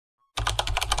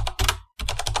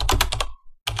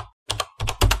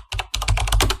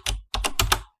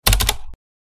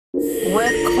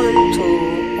Welcome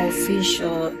to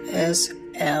official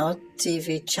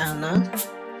SLTV channel.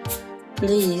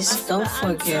 Please don't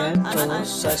forget to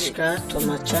subscribe to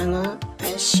my channel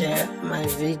and share my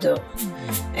video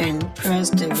and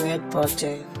press the red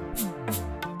button.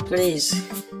 Please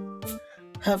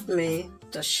help me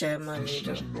to share my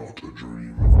video.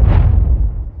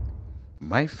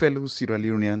 My fellow Sierra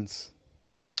Leoneans,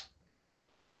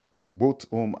 both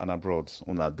home and abroad,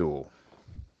 on our door.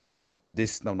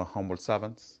 This now humble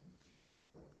servants,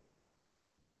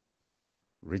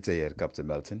 retired Captain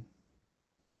Melton,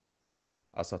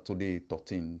 as of today,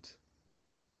 13th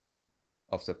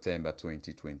of September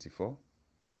 2024.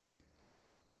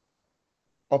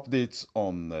 Updates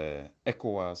on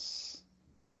Ecowas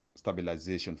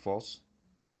stabilization force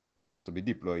to be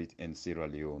deployed in Sierra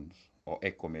Leone, or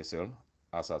ECOMISIL,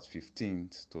 as at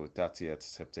 15th to 30th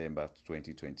September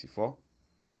 2024.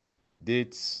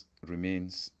 Dates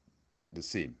remains the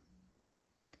same.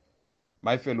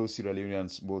 My fellow Sierra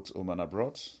Leoneans, both home and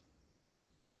abroad,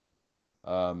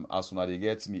 as soon as they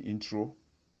get me intro,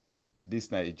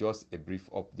 this night is just a brief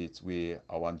update where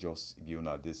I want just give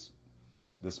you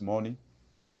this morning,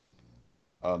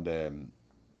 and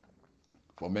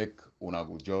for make una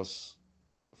go just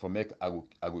for make I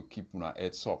go keep una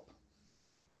heads up.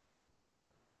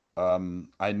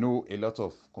 I know a lot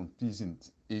of confusing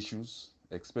issues,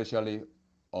 especially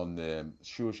on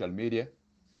social media.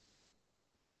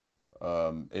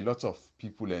 A lot of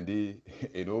people and they,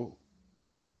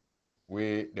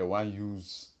 where they want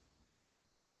use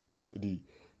the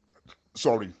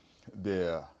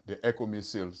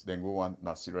ECOMISILs, then go on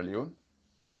na Sierra Leone.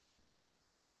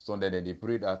 So then they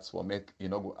pray that for make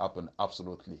go happen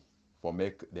absolutely. For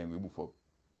make them able for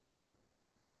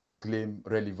claim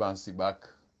relevancy back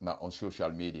now on social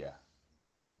media.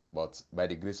 But by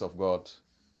the grace of God,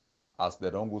 as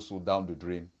they don't go so down the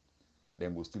drain,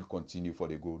 then will still continue for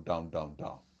they go down.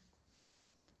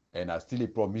 And I still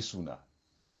promise sooner.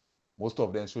 Most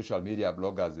of them social media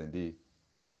bloggers and they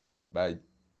by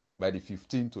the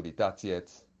 15th to the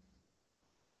 30th,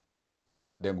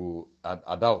 then go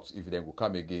I doubt if they will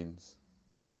come again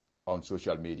on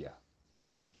social media.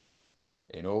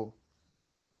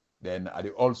 Then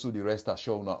also the rest are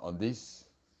shown on this.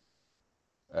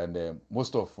 And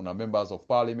most of members of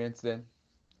parliament then,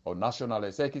 or national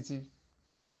executive,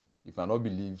 if I not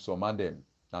believe some of them,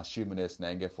 na shameless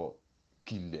na get for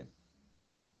kill them.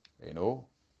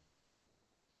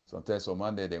 Sometimes some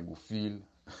of them will feel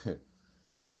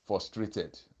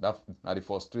frustrated. That the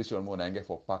frustration more than get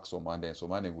for pack some of them.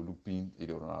 Some of them will look pin, they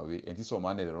run away. And this some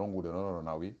of them they don't go, they don't run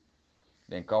away.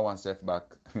 Then count oneself back,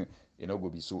 it not go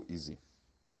be so easy.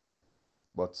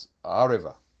 But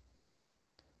however,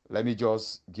 let me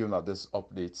just give you this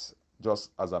update,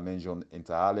 just as I mentioned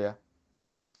earlier.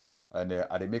 And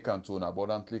I make it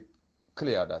abundantly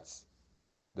clear that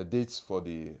the dates for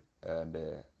the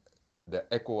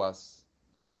ECOWAS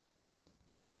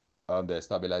and the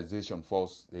stabilization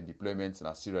force, the deployment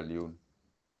in Sierra Leone,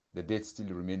 the dates still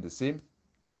remain the same.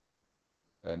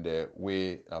 And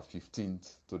we are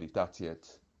 15th to the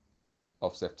 30th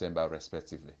of September,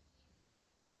 respectively.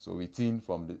 So we think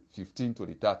from the 15th to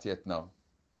the 30th now,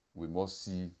 we must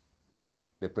see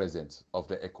the presence of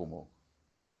the ECOMO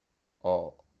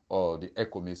or the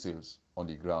ECOMISILs on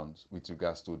the ground with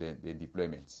regards to the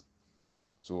deployments.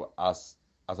 So as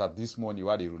at this morning,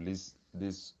 while they release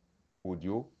this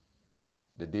audio,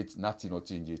 the date, nothing not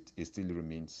changed, it still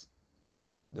remains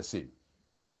the same.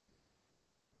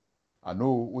 I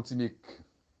know what to make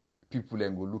people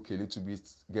then go look a little bit,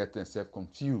 get themselves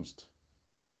confused.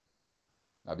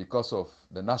 Now because of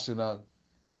the national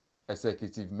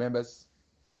executive members,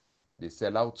 they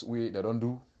sell out way they don't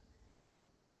do,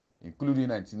 including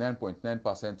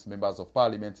 99.9% members of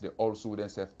parliament, they also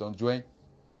themselves don't join.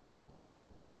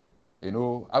 I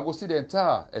go see the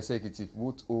entire executive,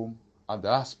 both home and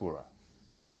diaspora.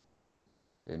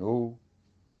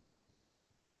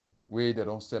 Where they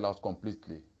don't sell out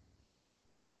completely.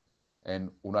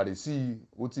 And when they see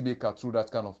what they make through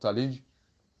that kind of challenge,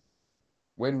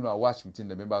 when you watch within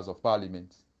the members of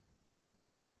parliament,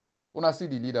 when I see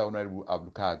the leader, Honorable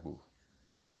Abdukagbo,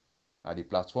 and they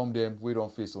platform them, we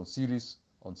don't face on series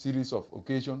of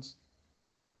occasions,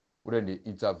 when they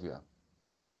interview.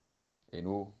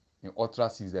 In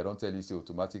utterances, they don't tell you, say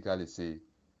automatically say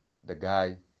the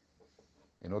guy,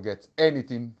 get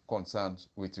anything concerned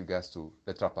with regards to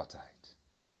the tripartite.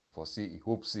 For see, he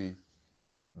hopes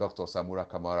Dr. Samura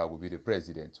Kamara will be the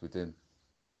president within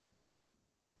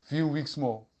few weeks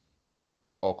more,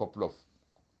 or couple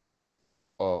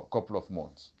of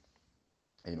months.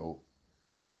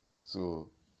 So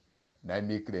now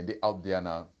make them they out there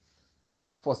now.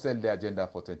 for sell the agenda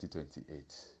for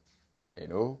 2028. You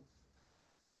know,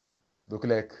 look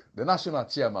like the national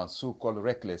chairman, so-called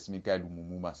reckless Michael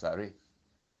Umumu Masare.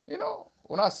 You know,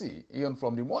 when I see, even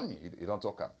from the morning, he don't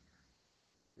talk up.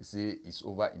 He say it's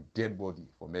over in dead body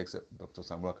for makes Dr.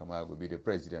 Samuel Kamara will be the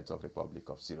president of the Republic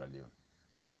of Sierra Leone.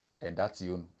 And that's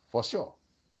even for sure.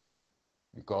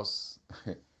 Because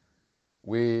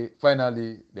we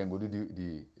finally then go do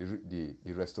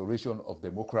the restoration of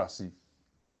democracy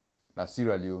in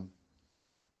Sierra Leone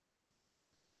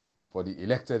for the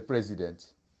elected president,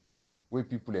 where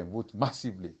people then vote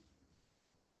massively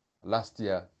last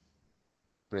year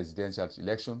presidential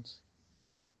elections,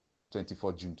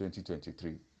 24 June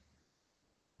 2023.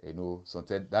 You know,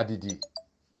 something that day,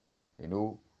 you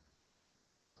know,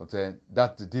 something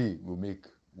that day will make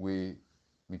way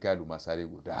Michael Umasare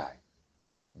will die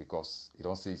because he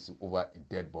don't say it's over in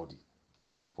dead body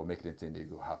for making the thing that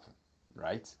will happen,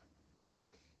 right?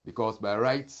 Because by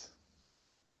right,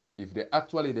 if they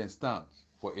actually then stand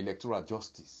for electoral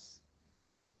justice,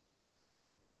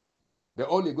 they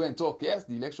only go and talk, yes,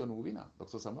 the election will win.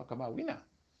 Dr. Samuel Kamara winner.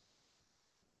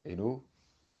 You know,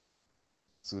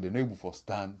 so they're not able for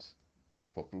stand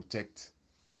for protect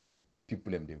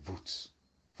people and the votes,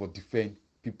 for defend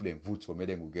people and votes for make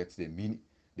them will get the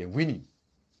winning.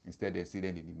 Instead they say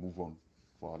then they move on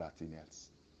for all that thing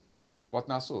else. But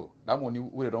now so that money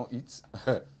we don't eat,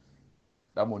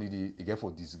 that money they get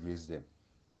for disgrace them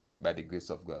by the grace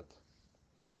of God.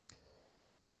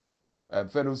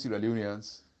 Fellow Sierra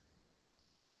Leoneans,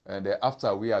 and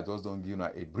after we are just don't give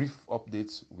a brief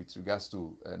update with regards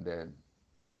to and then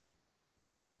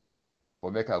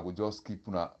for make I will just keep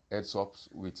heads up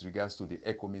with regards to the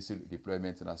ECOMISIL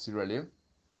deployment in Sierra Leone.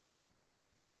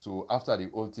 So after the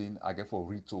whole thing, I get for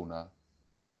retone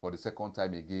for the second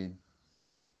time again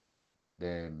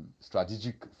the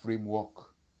strategic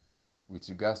framework with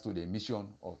regards to the mission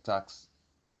or tax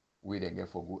we then get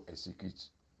for go execute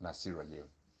in Sierra Leone.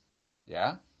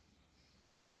 Yeah.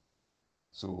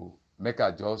 So make I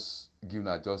just give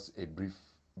just a brief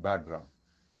background.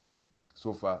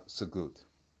 So far, so good.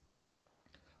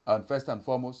 And first and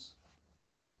foremost,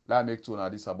 let me make to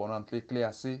this abundantly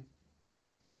clear. Say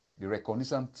the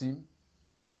reconnaissance team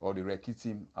or the recce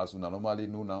team, as we normally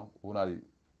know now,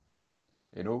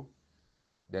 you know,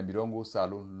 then we don't go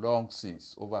salon long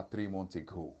since over 3 months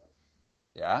ago.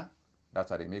 Yeah,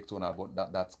 that's how they make to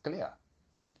that's clear.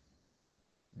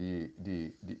 The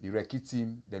recce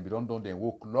team, then we don't done their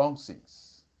work long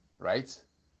since, right?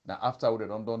 Now after they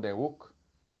don't done their work,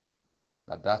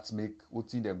 that make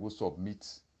Uti then go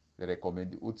submit the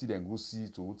recommend Uti then go see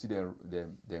to Uti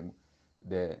then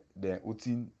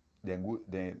Uti then go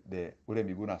the would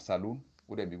be go na saloon,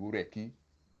 would be go recce.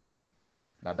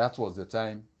 Now that was the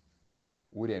time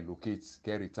we then locate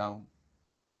Kerry Town,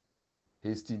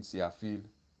 Hastings, Seafield,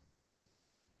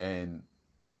 and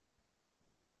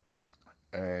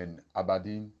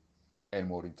Aberdeen and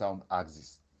Morristown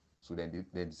axis. So then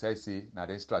they decide say now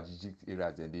the strategic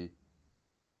areas then they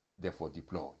therefore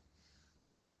deploy.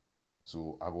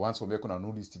 So I want to make on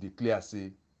notice to declare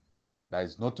say there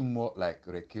is nothing more like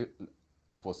recce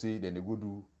for say then they go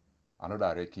do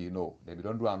another recce. No, they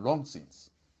don't do a long since.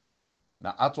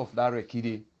 Now out of that recce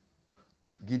they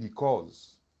give the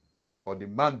cause or the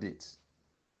mandate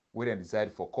we then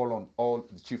decide for call on all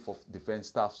the chief of defense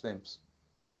staff stamps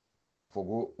for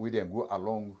go we then go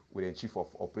along with the chief of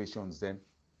operations then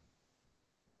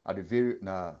at the very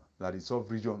the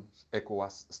sub-region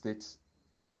Ecowas states,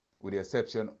 with the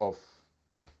exception of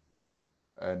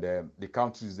and the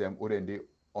countries them already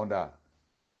under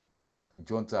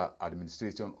junta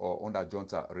administration or under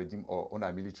junta regime or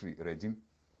under military regime.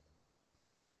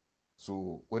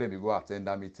 So when we go attend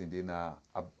that meeting in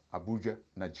Abuja,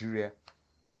 Nigeria,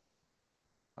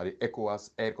 at the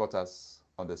Ecowas headquarters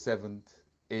on the 7th,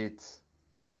 8th,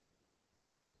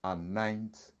 and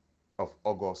 9th of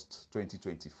August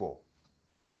 2024.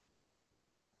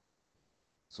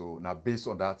 So now based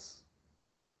on that,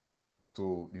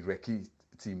 so the recce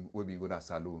team will be going to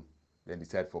saloon, then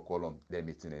decide for call on their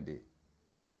meeting a day.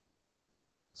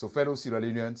 So fellow Sierra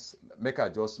Leoneans, make I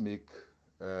just make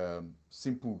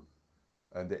simple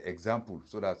and the example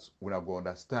so that we are going to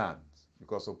understand.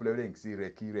 Because some players see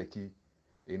recce,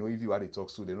 you know, if you had to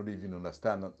talk to, they don't even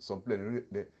understand. Some players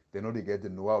they know they get the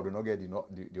know-how, they don't get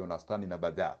the understanding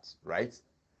about that, right?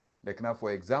 Like now,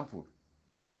 for example,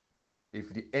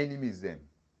 if the enemy is them,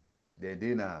 they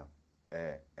now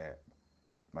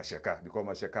Mashaka, because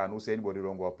Mashaka, no say anybody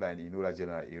wrong go apply in that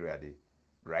general area there,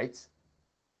 right?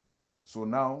 So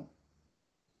now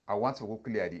I want to go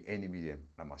clear the enemy them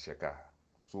na Mashaka.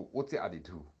 So what are they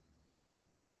do?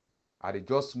 Are they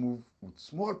just move with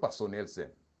small personnel them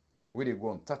where they go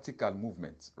on tactical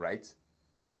movements, right?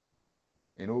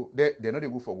 You know, they're not they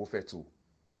go for warfare too.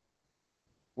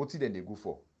 What then they go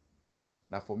for?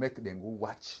 Now for make them go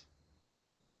watch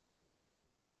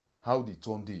how the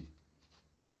turn day,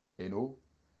 you know,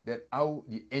 then how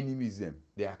the enemies them,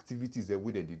 the activities the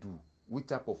way that they do, what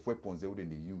type of weapons they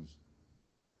use,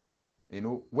 you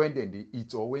know, when then they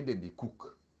eat or when then they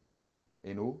cook,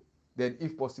 you know, then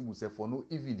if possible, say for no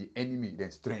even the enemy,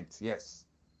 then strength, yes,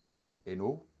 you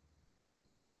know.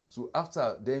 So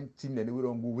after them team, then they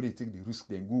don't go where they take the risk,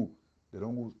 then go, they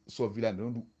don't go surveillance, they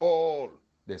don't do all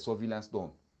the surveillance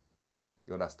done.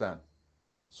 You understand?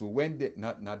 So when they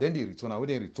now then they return, now when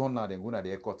they return now, then go to the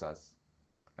headquarters.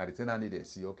 Now the tenant they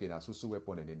see, okay, now so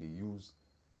weapon, and then they use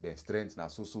their strength, now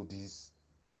so this,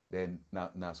 then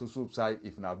now so side,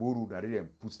 if na boru, now they then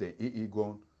put the AA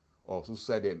gun, or so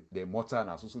side the mortar,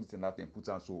 now so this and that, and put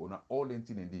on so now all them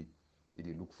thing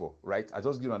they look for, right? I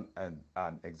just give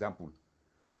an example.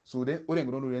 So then what they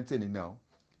gonna do then now,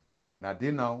 now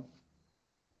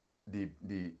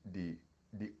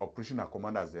the operational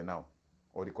commanders there now,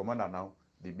 or the commander now,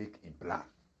 they make a plan.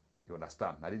 You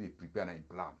understand? Now they prepare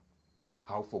a plan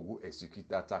how for go execute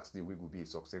that tax day we will be a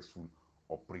successful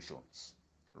operations,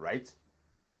 right?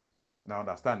 Now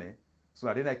understand, eh? So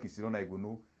I then I can sit down, I go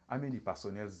know how many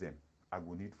personnel them I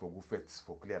go need for go fetch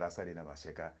for clear that side in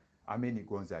Amasheka, how many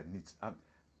guns I need,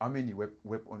 how many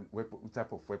weapon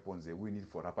type of weapons we need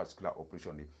for that particular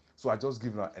operation. So I just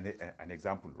give an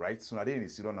example, right? So now they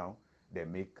sit down now, they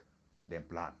make them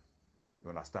plan. You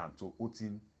understand? So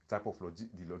outing type of the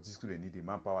logistics they need, the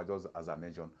manpower, just as I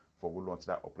mentioned, for go launch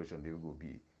that operation, they will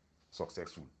be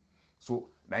successful. So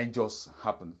now it just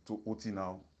happened to outing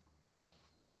now.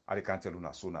 I can't tell you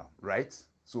now, so now, right?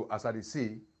 So as I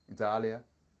say earlier,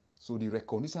 so the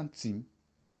reconnaissance team,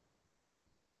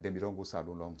 then they don't go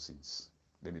salon long since.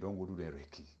 Then they don't go do the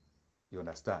recce. You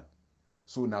understand?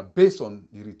 So now based on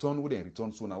the return, we then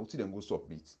return, so now we then go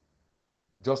submit.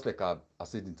 Just like I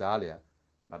said earlier,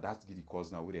 now that's the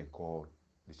cause now we then call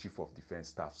the chief of defense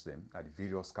staffs them at the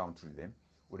various countries them,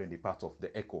 we then the part of the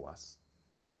Ecowas.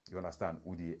 You understand?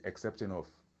 With the exception of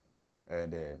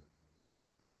and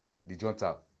the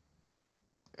junta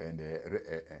and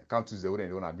countries that we then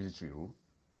don't have military rule,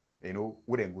 you know,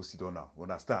 we then go sit down now. You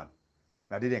understand?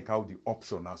 Now they then count the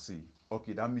option now see,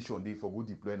 okay, that mission day for good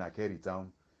deploy na Kerry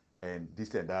Town and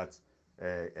this and that,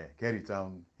 Kerry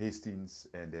Town, Hastings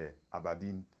and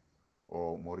Aberdeen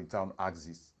or Morristown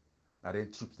axis. Now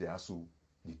then troops there also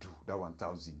they do that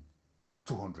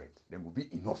 1,200. Then will be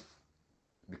enough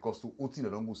because to outing they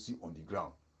don't go see on the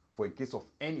ground for in case of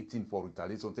anything for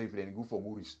retaliation. If they go for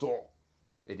go restore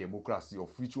a democracy of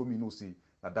which we know say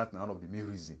that that's none of the main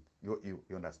reason. You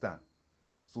understand?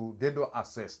 So they don't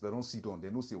assess, they don't sit on, they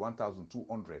don't say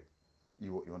 1,200.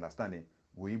 You understand it?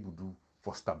 We able to do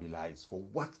for stabilize, for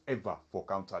whatever, for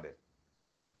counter them.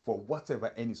 For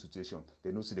whatever any situation,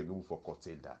 they don't see they go for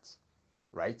curtail that.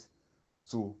 Right?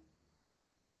 So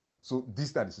this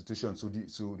is the situation. So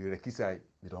the requisite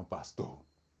they don't pass down.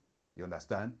 You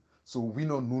understand? So we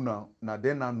don't know now. Now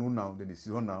they now know now, then they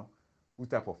see now what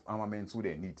type of armaments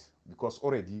they need. Because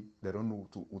already they don't know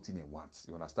to what in wants.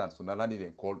 You understand? So now they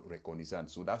then call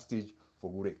reconnaissance. So that stage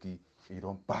for Gureki, it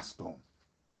don't pass down.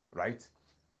 Right?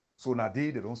 So now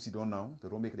they don't sit down now, they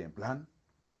don't make them plan.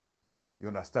 You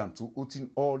understand? So what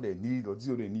in all they need or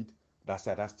zero they need, that's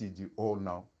that stage all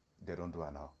now, they don't do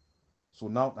it now. So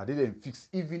now they then fix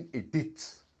even a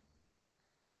date.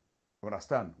 You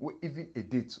understand? Even a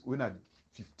date when at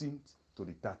 15th to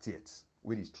the 30th,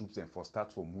 when the troops then for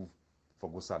start for move for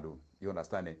go salon. You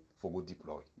understand it? For go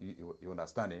deploy. You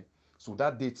understand it? So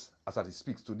that date, as I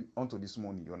speak onto this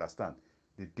morning, you understand?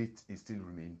 The date is still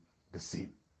remain the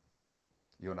same.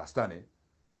 You understand it?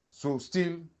 So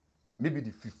still, maybe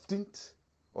the 15th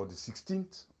or the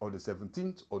 16th or the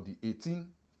 17th or the 18th,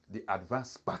 the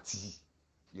advanced party.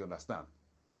 You understand?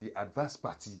 The advanced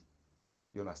party.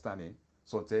 You understand it?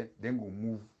 So then go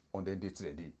move on the date to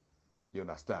the day. You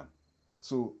understand?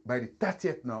 So by the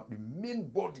 30th now, the main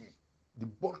body, the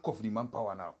bulk of the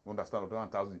manpower now, you understand, of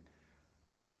 1,000,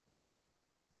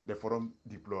 the forum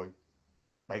deploy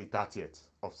by the 30th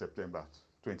of September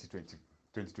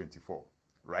 2024.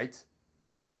 Right?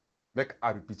 Make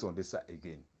I repeat on this side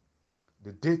again.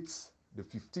 The dates, the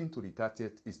 15th to the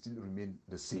 30th, is still remain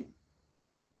the same.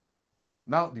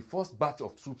 Now, the first batch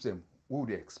of troops, who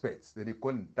they expect, they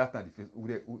call it, that's not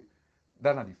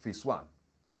the phase one,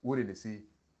 where they say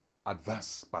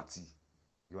advanced party.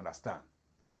 You understand?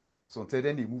 So until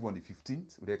then, they move on the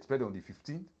 15th, they expect on the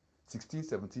 15th, 16th,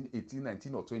 17th, 18th,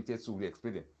 19th, or 20th, so we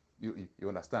expect them. You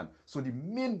understand? So the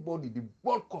main body, the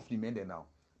bulk of the men there now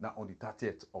on the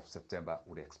 30th of September,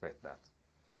 would expect that.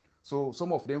 So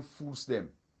some of them fools them.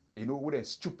 You know, what they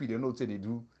stupid, they know what they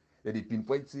do. They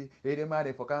pinpoint, say, hey, they man,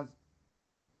 they for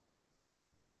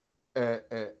uh, uh,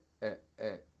 uh,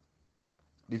 uh,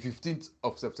 the 15th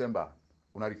of September,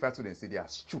 when I refer to them, say they are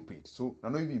stupid. So I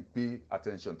don't even pay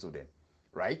attention to them,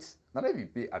 right? I don't even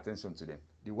pay attention to them.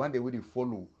 The one they will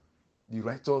follow the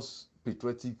righteous,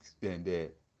 patriotic,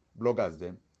 and bloggers,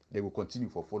 them, they will continue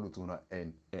for follow to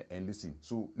and listen.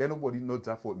 So let nobody not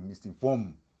that for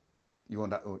misinform, you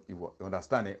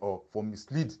understand it, or for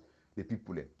mislead the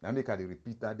people. Now make they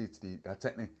repeat that date, that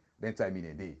time in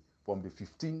a day, from the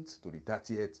 15th to the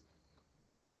 30th.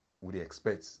 We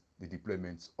expect the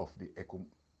deployment of the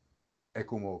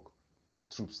ECOMOG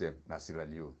troops in Sierra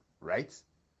Leone, right?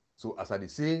 So as I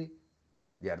say,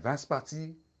 the advanced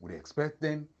party would expect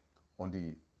them on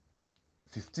the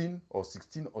 15 or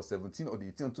 16 or 17 or the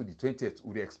 18 to the 20th.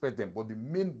 Would expect them, but the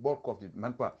main bulk of the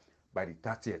manpower by the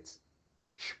 30th.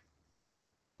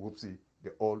 Whoopsie,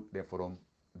 they all there for them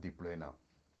deploy now.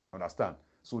 Understand?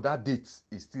 So that date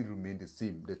is still remain the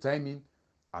same. The timing,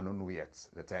 I don't know yet.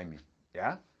 The timing,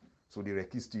 yeah. So the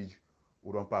recce stage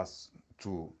we don't pass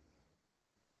to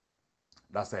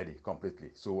that side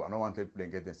completely. So I don't want people to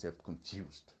get themselves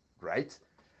confused, right?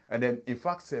 And then in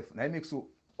fact, I make so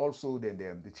also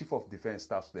then the chief of defense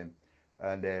staff them,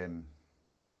 and then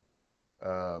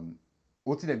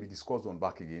what them be discussed on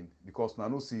back again because now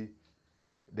no see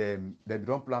them they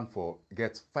don't plan for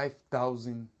get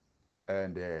 5,000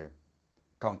 and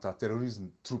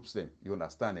counter-terrorism troops then, you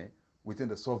understand, within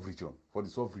the South region, for the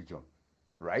South region,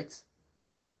 right?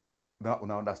 Now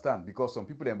understand, because some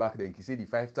people then back then can say the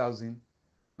 5,000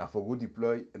 now for go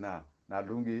deploy now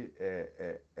lungi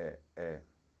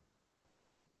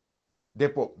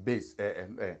depot base,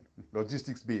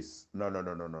 logistics base. No.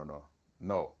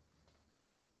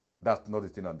 That's not the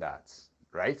thing on that,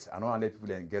 right? I don't want to let people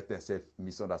then get themselves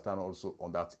misunderstand also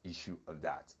on that issue of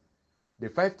that. The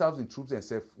 5,000 troops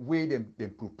themselves, way them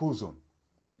propose on,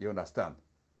 you understand?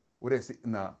 What they say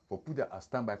now for put that as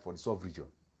standby for the South region.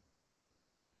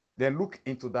 Then look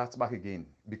into that back again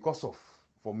because of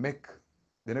for make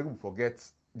they're not going to forget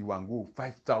the one go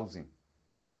 5,000.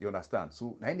 You understand?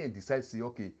 So now they decide to say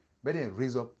okay, better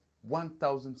raise up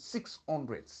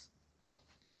 1,600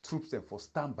 troops then for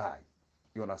standby.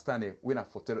 You understand? When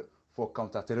for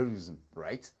counter-terrorism,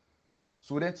 right?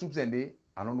 So then troops then they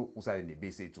I don't know who's in the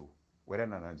base too. Whether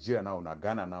in Nigeria now, or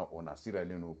Ghana now, or Sierra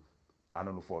Leone, I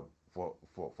don't know for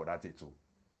that too.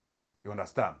 You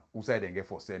understand? Who side they get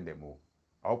for send them all?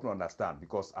 I hope you understand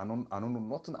because I don't know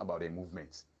nothing about their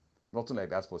movements. Nothing like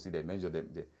that for see they measure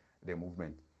their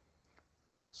movement.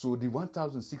 So the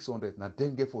 1,600 now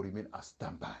then get for remain as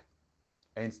standby.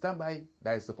 And standby,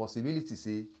 there is a possibility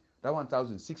say that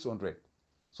 1,600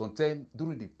 sometimes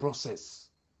during the process,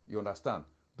 you understand?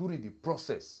 During the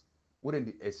process, when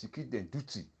they execute their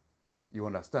duty, you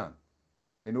understand?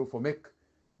 You know, for make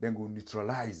them go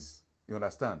neutralize, you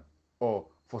understand? Or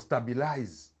for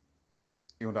stabilize,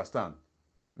 you understand?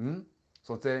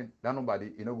 Sometimes that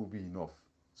number you know will be enough.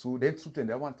 So then to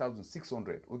that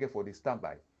 1,600 okay for the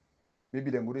standby.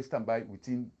 Maybe then go to standby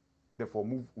within therefore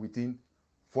move within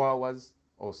 4 hours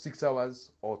or 6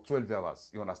 hours or 12 hours.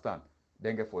 You understand?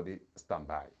 Then get for the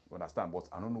standby. You understand? But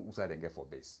I don't know who side they get for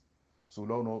base. So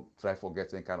don't try for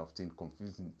getting kind of thing,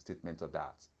 confusing statement of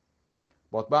that.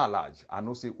 But by and large, I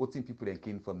know say what thing people then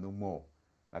came from no more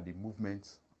than the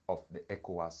movement of the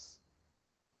Ecowas,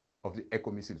 of the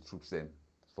ECOMISIL troops then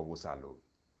for Wosalo.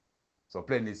 So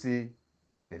plainly say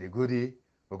that they go there,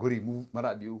 we go remove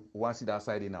matter you want see that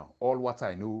side now. All what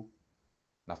I know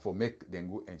now for make them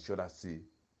go ensure that say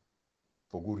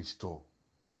for go restore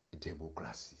the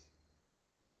democracy.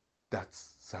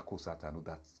 That's sacrosanct, I know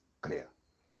that's clear.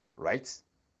 Right?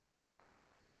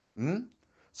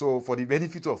 So for the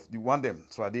benefit of the one them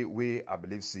so the way I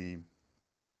believe see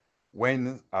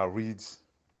when I read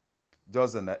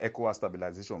just an ECOWAS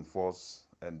stabilization force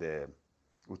and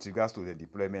with regards to the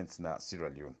deployment in Sierra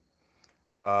Leone,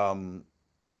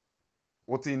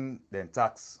 what in the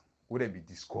tax wouldn't be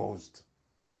discussed,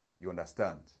 you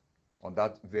understand, on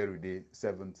that very day,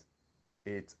 7th,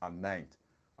 8th, and 9th.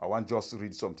 I want just to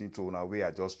read something to now where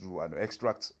I just drew an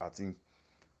extract, I think,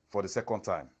 for the second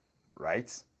time,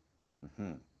 right?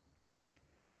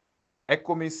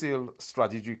 ECOMISIL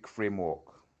strategic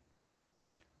framework.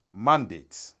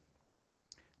 Mandate.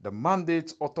 The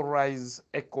mandate authorizes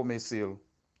ECOMISIL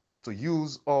to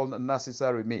use all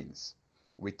necessary means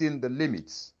within the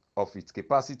limits of its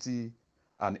capacity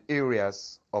and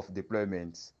areas of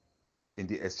deployment in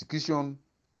the execution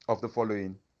of the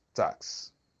following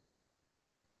tasks.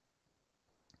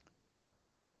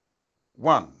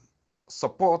 1.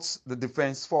 Supports the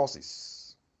defense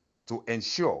forces to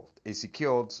ensure a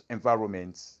secured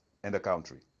environment in the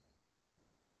country.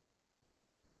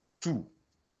 2.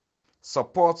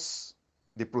 Supports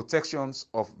the protections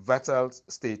of vital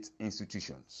state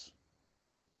institutions.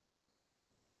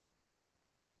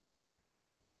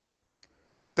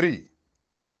 3.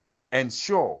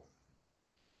 Ensure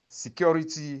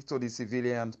security to the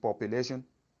civilian population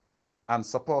and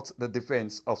support the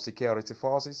defense of security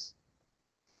forces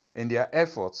in their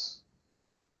efforts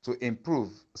to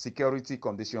improve security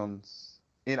conditions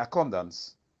in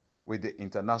accordance with the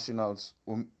international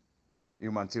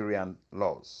humanitarian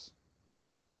laws.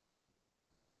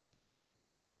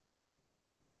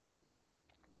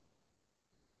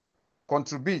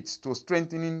 Contributes to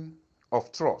strengthening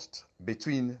of trust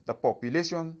between the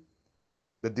population,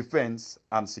 the defense,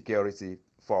 and security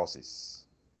forces.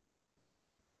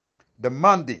 The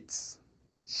mandates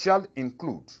shall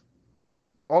include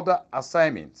other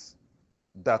assignments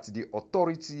that the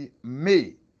authority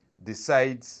may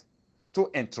decide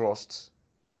to entrust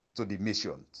to the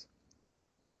mission.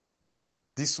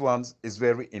 This one is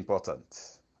very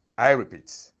important. I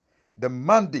repeat, the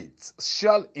mandate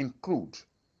shall include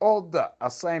other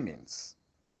assignments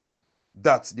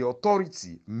that the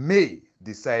authority may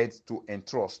decide to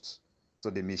entrust to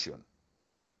the mission.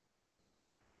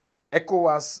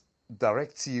 ECOWAS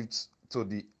directives to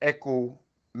the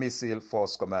ECOMISIL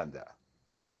force commander.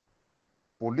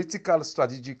 Political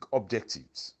strategic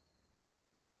objectives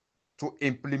to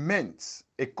implement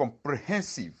a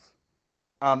comprehensive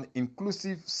and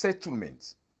inclusive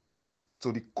settlement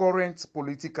to the current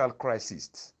political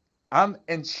crisis and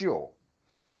ensure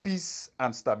peace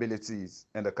and stability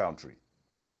in the country.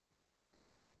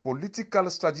 Political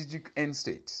strategic end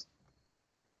state.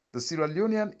 The Sierra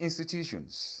Leonean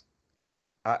institutions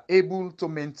are able to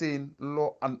maintain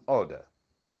law and order,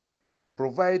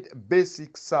 provide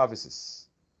basic services,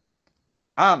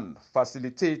 and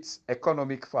facilitate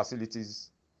economic facilities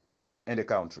in the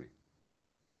country.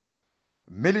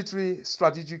 Military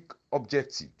strategic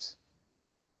objectives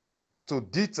to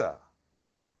deter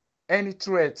any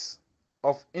threats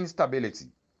of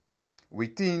instability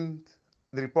within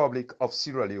the Republic of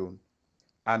Sierra Leone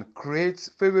and create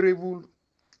favorable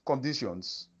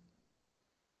conditions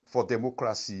for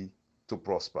democracy to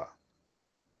prosper.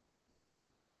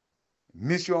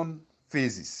 Mission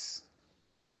phases.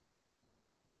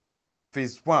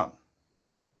 Phase 1,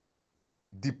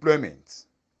 deployment,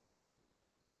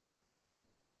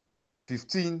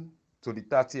 15 to the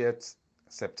 30th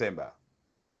September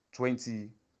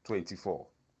 2024.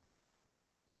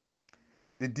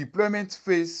 The deployment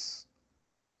phase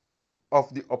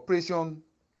of the operation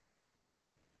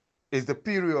is the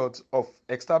period of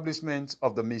establishment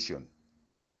of the mission.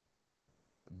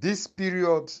 This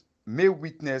period may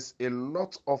witness a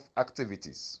lot of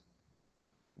activities,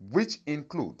 which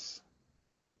includes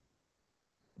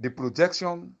the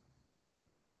projection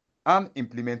and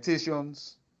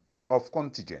implementations of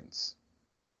contingents.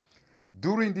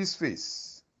 During this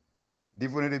phase, the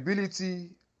vulnerability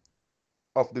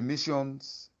of the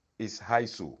missions is high,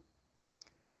 so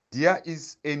there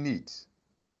is a need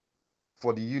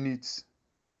for the units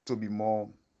to be more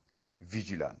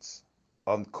vigilant,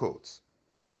 unquote.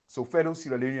 So fellow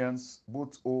Sierra Leoneans,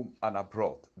 both home and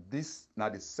abroad, this now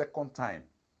the second time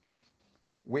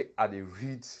we are the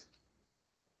read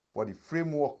for the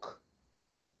framework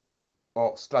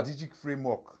or strategic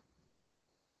framework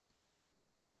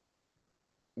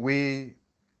where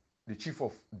the Chief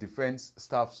of Defense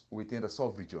Staffs within the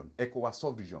sub-region, ECOWAS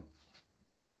sub-region,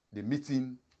 the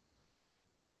meeting,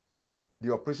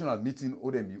 the operational meeting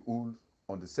ODMBUL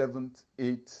on the 7th,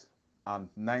 8th, and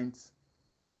 9th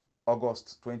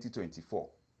August 2024.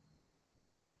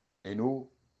 You know,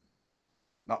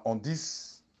 now on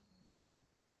this,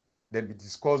 then we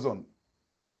discuss on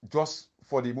just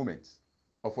for the moment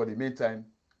or for the meantime,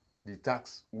 the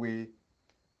tax way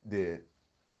the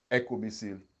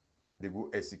ECOMISIL they go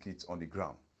execute on the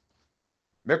ground.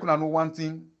 Make una know one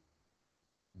thing.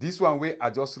 This one way I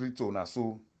just read to now,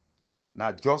 so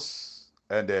now just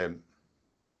and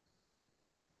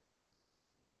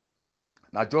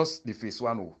now just the phase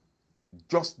 1, oh,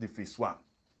 just the phase 1,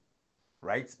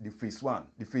 right? The phase 1,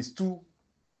 the phase 2,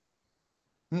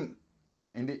 in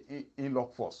the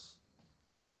in-lock force,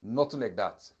 nothing like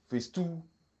that. Phase 2,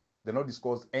 they not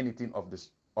discuss anything of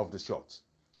the short.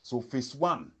 So phase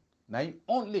 1, now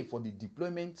only for the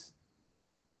deployment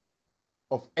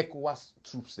of ECOWAS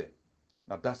troops there.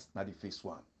 Now that's not the phase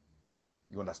 1.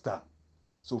 You understand?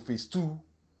 So phase 2,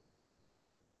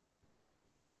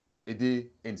 a day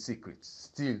in secret.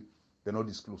 Still, they not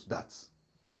disclose that.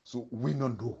 So we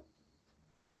don't know.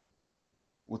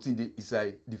 what in the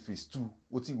inside the phase 2,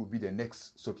 what will be the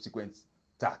next subsequent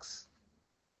tax.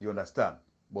 You understand?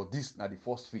 But this now the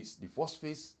first phase. The first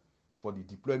phase for the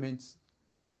deployment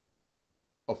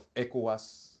of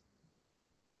ECOWAS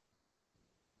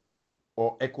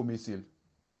or ECOMISIL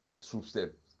troops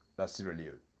them, that's Sierra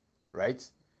Leone, right?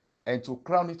 And to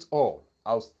crown it all,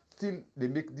 I'll still they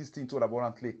make this thing too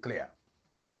abundantly clear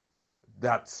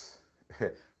that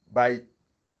by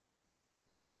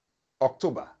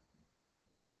October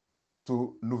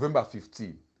to November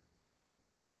 15,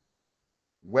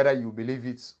 whether you believe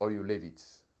it or you leave it,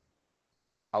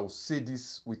 I will say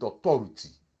this with authority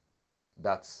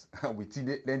that within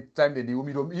the time that he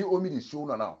owe me the show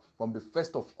now, from the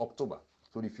 1st of October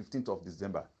to the 15th of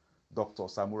December, Dr.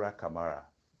 Samura Kamara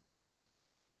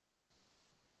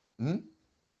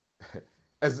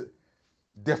is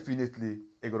definitely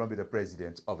going to be the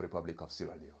president of the Republic of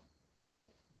Sierra Leone.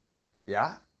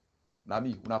 Yeah? Now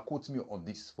me, when I quote me on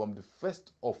this, from the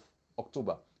 1st of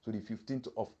October to the 15th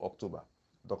of October,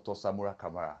 Dr. Samura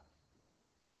Kamara,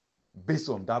 based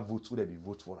on that vote, would they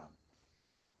vote for him?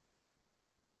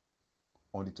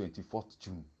 On the 24th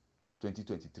June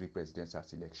 2023 presidential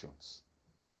elections.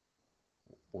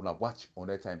 On a watch on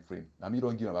that time frame. Now me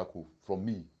don't give a back from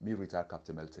me retired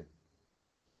Captain Melton.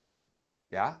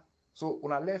 Yeah? So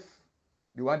when I left,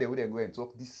 the one they would go and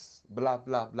talk this blah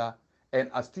blah blah.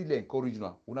 And I still encourage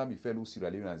you, una my fellow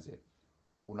Sierra Leoneans,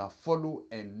 una follow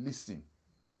and listen.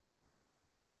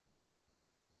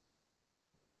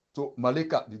 So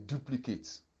Maleka, the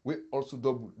duplicate, we also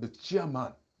double the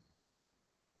chairman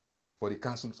for the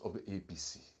councils of the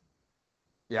APC.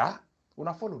 Yeah?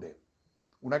 Una follow them.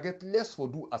 Una get less for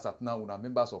do as at now, una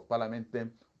members of parliament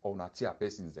them or una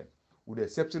chairpersons them. With the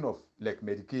exception of like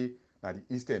Medicaid, now the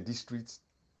Eastern District,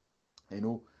 you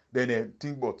know, then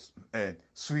think about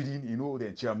Sweden, you know,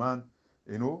 the chairman,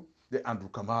 you know, the Andrew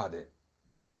Kamara there.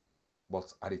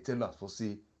 But I tell us for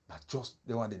say that just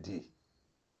the one the day.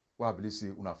 What I believe say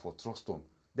una for trust on.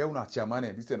 Then una chairman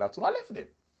and this and that. So I left them.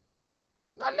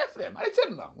 I left them. I tell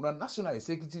you now, una national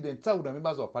executive, the entire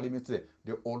members of parliament there,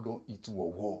 they all don't eat to a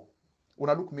war.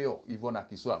 Una look me up, Yvonne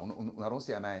Akiswa, una don't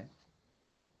say an eye.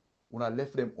 Una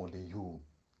left them on the you.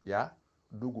 Yeah?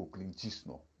 Do go clean cheese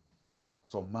no.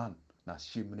 Some man na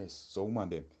shameless. So woman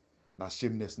them na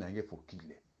shameless na get for kill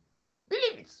them.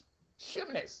 Believe it.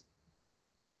 Shameless.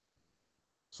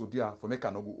 So there, for me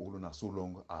cannot go all on so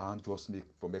long. I just make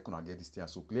for me can get this thing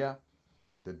so clear.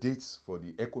 The dates for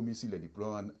the ECOMISIL, the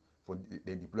deployment for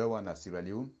the deployment at Sierra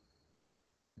Leone,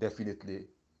 definitely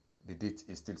the date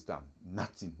is still stand.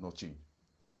 Nothing, no change.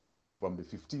 From the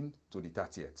 15th to the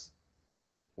 30th,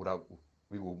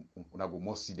 we will go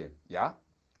must see them. Yeah,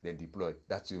 then deploy.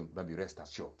 That will be rest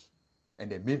assured.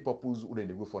 And the main purpose when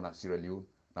they go for Sierra Leone,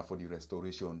 now for the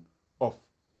restoration of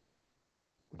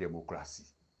democracy.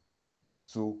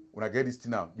 So when I get this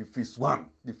thing now, the phase one,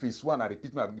 I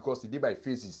repeat now because the day by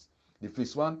phases. The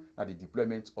phase 1 are the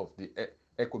deployment of the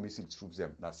ECOMISIL troops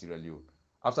them na Sierra Leone.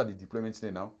 After the deployment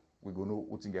then now, we go know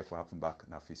what thing get for happen back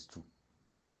na phase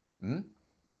 2.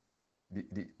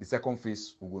 The second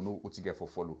phase, we will know what thing get for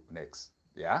follow next.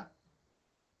 Yeah?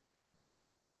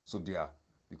 So there,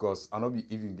 because I not be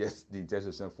even get the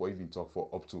intercession for even talk for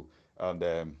up to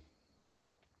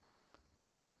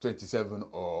 27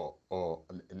 or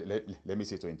let me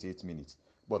say 28 minutes.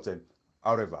 But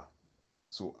however,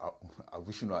 so I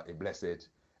wish you a blessed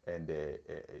and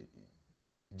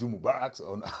Jumubarat,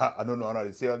 I don't know how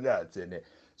to say that. And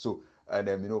so, and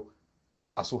you know,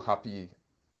 I'm so happy.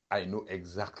 I know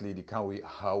exactly the kind way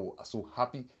how I'm so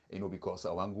happy, you know, because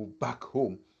I want to go back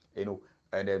home, you know,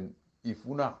 and then if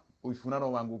you don't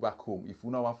want to go back home, if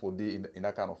you don't want for day in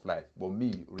that kind of life, but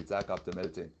me, retired Captain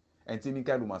Melton, and see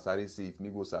Mikael Umasari say if me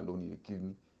go salon, he kill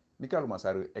me. Mikael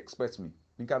Umasari expects me.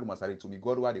 Mikael Umasari to me,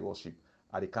 God where they worship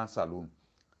at the cancer salon.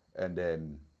 And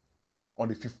then on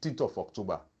the 15th of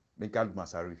October, Mikael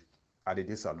Masari at the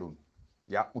day salon.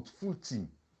 Yeah, with full team.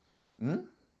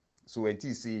 So when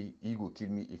he say he go kill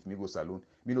me if me go salon,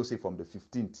 me no say from the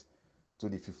 15th to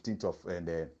the 15th of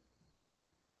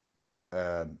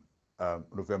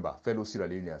November, fellow Sierra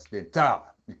Leoneans, the entire,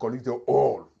 we collect them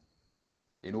all.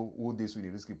 You know, all this with the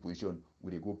risky position,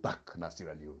 we go back na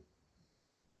Sierra Leone.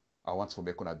 I want for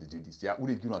Mekona to do this. Yeah,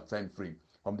 we give a time frame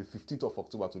from the 15th of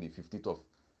October to the 15th of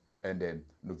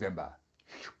November.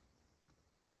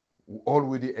 All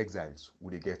with the exiles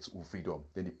will they get freedom.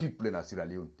 Then the people in Sierra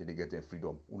Leone, then they get their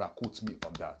freedom. Una quote me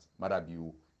on that. Mother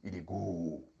you, it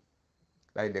go.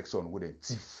 That election with a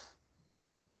thief.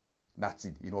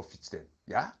 Nothing, you know, fits them.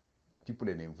 Yeah? People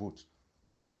in them vote.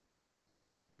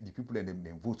 The people in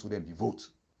them vote, so them they vote.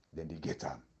 Then they get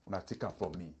them. Una take them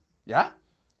from me. Yeah?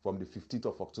 from the 15th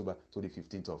of October to the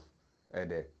 15th of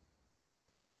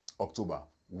October,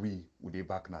 we will be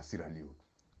back in Sierra Leone.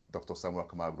 Dr. Samuel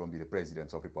Kamal Bromby, the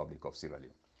President of the Republic of Sierra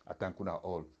Leone. I thank you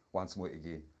all once more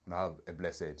again, and have a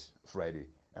blessed Friday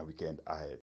and weekend ahead.